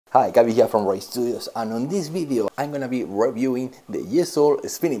Hi, Gabby here from Ray Studios, and on this video I'm gonna be reviewing the yesoul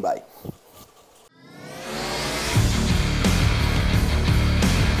spinning bike.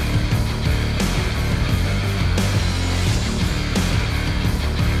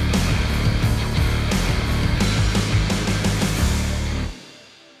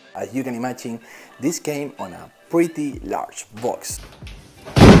 As you can imagine, this came on a pretty large box.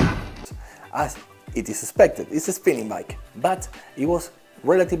 As it is expected, it's a spinning bike, but it was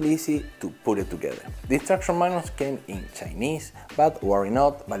relatively easy to put it together. The instruction manuals came in Chinese, but worry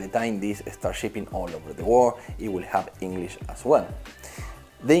not, by the time this starts shipping all over the world, it will have English as well.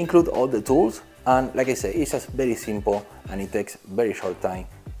 They include all the tools, and like I say, it's just very simple and it takes very short time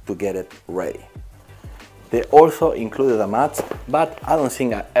to get it ready. They also included a mat, but I don't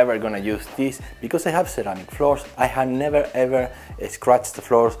think I'm ever gonna use this because I have ceramic floors. I have never ever scratched the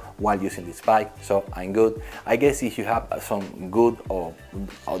floors while using this bike, so I'm good. I guess if you have some good or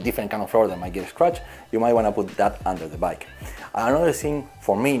different kind of floor that might get scratched, you might wanna put that under the bike. Another thing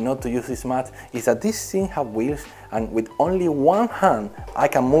for me not to use this mat is that this thing have wheels, and with only one hand I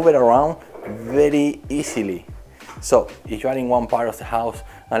can move it around very easily. So if you are in one part of the house,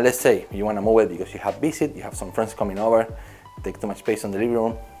 and let's say you want to move it because you have visit, you have some friends coming over, take too much space in the living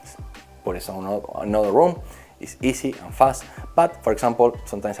room, put it in another room, it's easy and fast. But for example,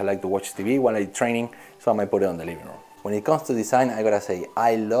 sometimes I like to watch TV while I'm training, so I might put it in the living room. When it comes to design, I gotta say,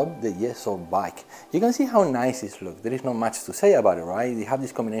 I love the yesoul bike. You can see how nice it looks. There is not much to say about it, right? You have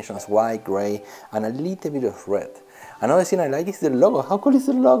these combinations white, gray, and a little bit of red. Another thing I like is the logo. How cool is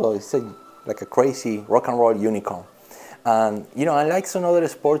the logo? It's like a crazy rock and roll unicorn. And you know, I like some other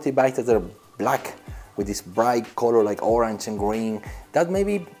sporty bikes that are black with this bright color like orange and green. That may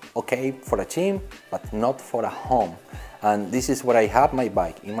be okay for a gym, but not for a home. And this is what I have my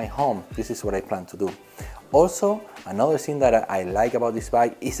bike in my home. This is what I plan to do. Also, another thing that I like about this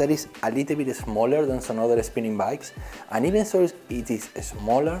bike is that it's a little bit smaller than some other spinning bikes. And even so it is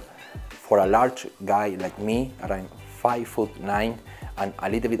smaller, for a large guy like me, around 5'9" and a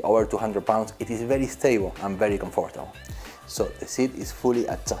little bit over 200 pounds, it is very stable and very comfortable. So the seat is fully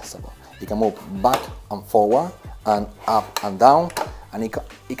adjustable. You can move back and forward and up and down, and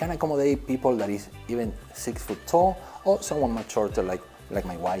it can accommodate people that is even 6 foot tall or someone much shorter like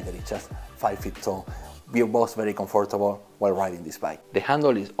my wife that is just 5 feet tall. We are both very comfortable while riding this bike. The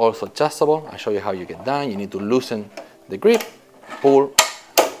handle is also adjustable. I'll show you how you get down. You need to loosen the grip, pull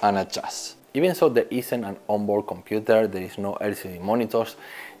and adjust. Even so, there isn't an onboard computer, there is no LCD monitors,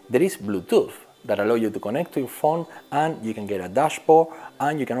 there is Bluetooth that allow you to connect to your phone, and you can get a dashboard,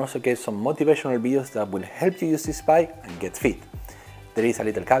 and you can also get some motivational videos that will help you use this bike and get fit. There is a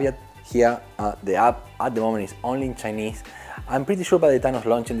little caveat here, the app at the moment is only in Chinese. I'm pretty sure by the time of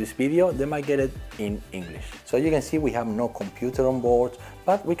launching this video, they might get it in English. So you can see we have no computer on board,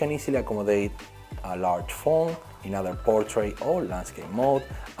 but we can easily accommodate a large phone in either portrait or landscape mode,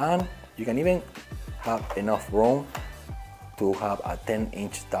 and you can even have enough room to have a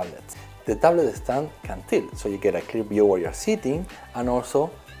 10-inch tablet. The tablet stand can tilt, so you get a clear view where you're sitting and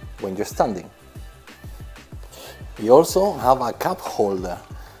also when you're standing. You also have a cup holder,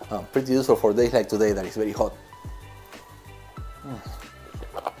 pretty useful for days like today that is very hot.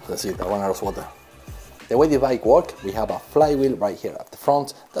 That's it, I run out of water. The way the bike works, we have a flywheel right here at the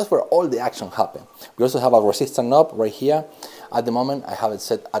front. That's where all the action happens. We also have a resistance knob right here. At the moment, I have it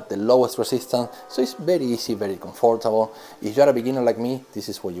set at the lowest resistance, so it's very easy, very comfortable. If you're a beginner like me, this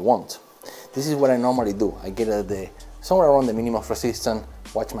is what you want. This is what I normally do. I get at somewhere around the minimum resistance,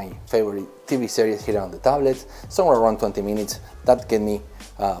 watch my favorite TV series here on the tablet, somewhere around 20 minutes. That get me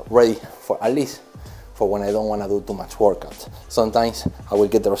ready for at least for when I don't want to do too much workout. Sometimes I will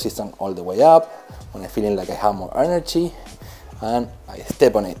get the resistance all the way up when I'm feeling like I have more energy, and I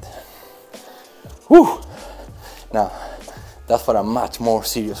step on it. Whew! Now, that's for a much more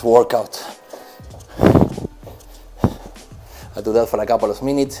serious workout. I do that for a couple of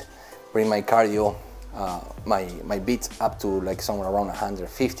minutes, bring my cardio, my beats up to like somewhere around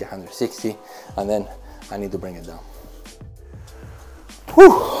 150, 160, and then I need to bring it down.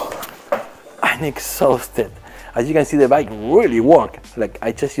 Whew! I'm exhausted. As you can see, the bike really works. Like,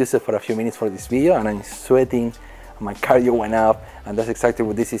 I just used it for a few minutes for this video and I'm sweating, my cardio went up, and that's exactly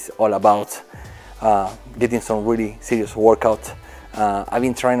what this is all about. Getting some really serious workout. I've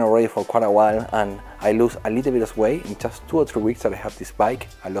been trying already for quite a while, and I lose a little bit of weight. In just 2 or 3 weeks that I have this bike,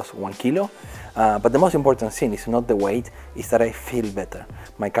 I lost 1 kilo. But the most important thing is not the weight, is that I feel better.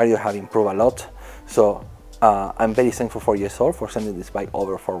 My cardio have improved a lot. So I'm very thankful for yesoul for sending this bike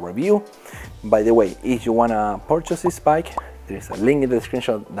over for review. By the way, if you wanna purchase this bike, There's a link in the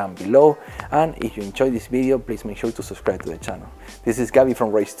description down below, and if you enjoyed this video, please make sure to subscribe to the channel. This is Gabby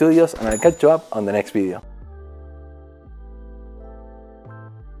from Ray Studios, and I'll catch you up on the next video.